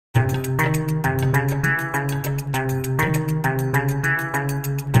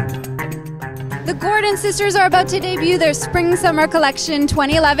sisters are about to debut their Spring-Summer Collection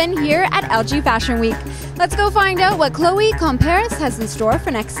 2011 here at LG Fashion Week. Let's go find out what Chloe, comme Parris has in store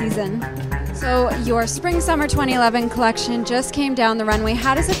for next season. So your Spring-Summer 2011 collection just came down the runway.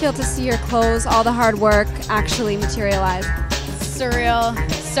 How does it feel to see your clothes, all the hard work, actually materialize? Surreal,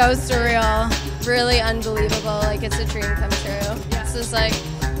 so surreal, really unbelievable, like it's a dream come true. This is like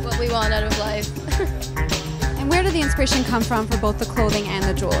what we want out of life. And where did the inspiration come from for both the clothing and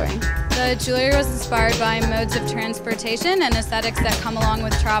the jewelry? The jewelry was inspired by modes of transportation and aesthetics that come along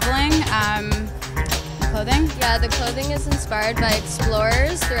with traveling. Clothing? Yeah, the clothing is inspired by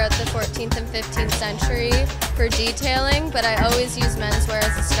explorers throughout the 14th and 15th century for detailing, but I always use menswear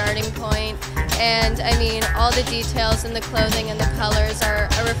as a starting point. And I mean, all the details in the clothing and the colors are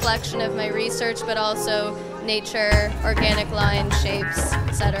a reflection of my research, but also nature, organic lines, shapes,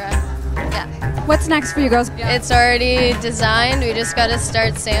 etc. Yeah. What's next for you girls? It's already designed. We just got to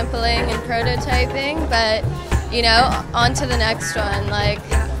start sampling and prototyping, but you know, on to the next one. Like,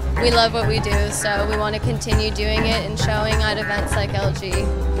 we love what we do, so we want to continue doing it and showing at events like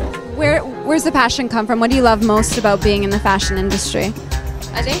LG. Where's the passion come from? What do you love most about being in the fashion industry?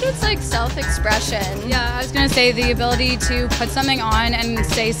 I think it's like self-expression. Yeah, I was going to say the ability to put something on and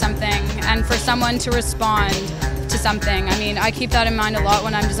say something, and for someone to respond to something. I mean, I keep that in mind a lot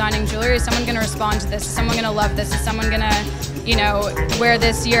when I'm designing jewelry. Is someone going to respond to this? Is someone going to love this? Is someone going to, you know, wear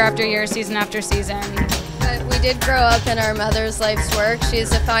this year after year, season after season? But we did grow up in our mother's life's work.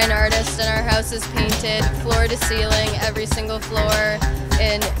 She's a fine artist, and our house is painted floor to ceiling, every single floor,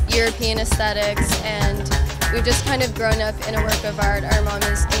 in European aesthetics, and we've just kind of grown up in a work of art. Our mom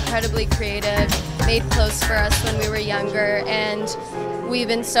is incredibly creative, made clothes for us when we were younger, and we've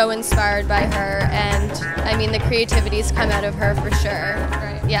been so inspired by her, and I mean, the creativity's come out of her for sure.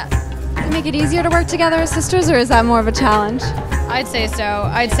 Right. Yeah. Does it make it easier to work together as sisters, or is that more of a challenge? I'd say so.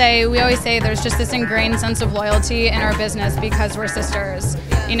 I'd say we always say there's just this ingrained sense of loyalty in our business because we're sisters.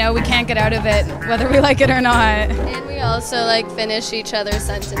 You know, we can't get out of it whether we like it or not. And we also like finish each other's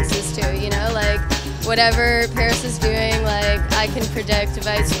sentences too, you know, like whatever Parris is doing, like I can predict,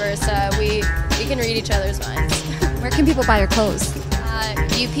 vice versa. We can read each other's minds. Where can people buy your clothes?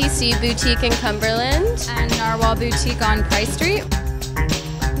 UPC Boutique in Cumberland and Narwhal Boutique on Price Street.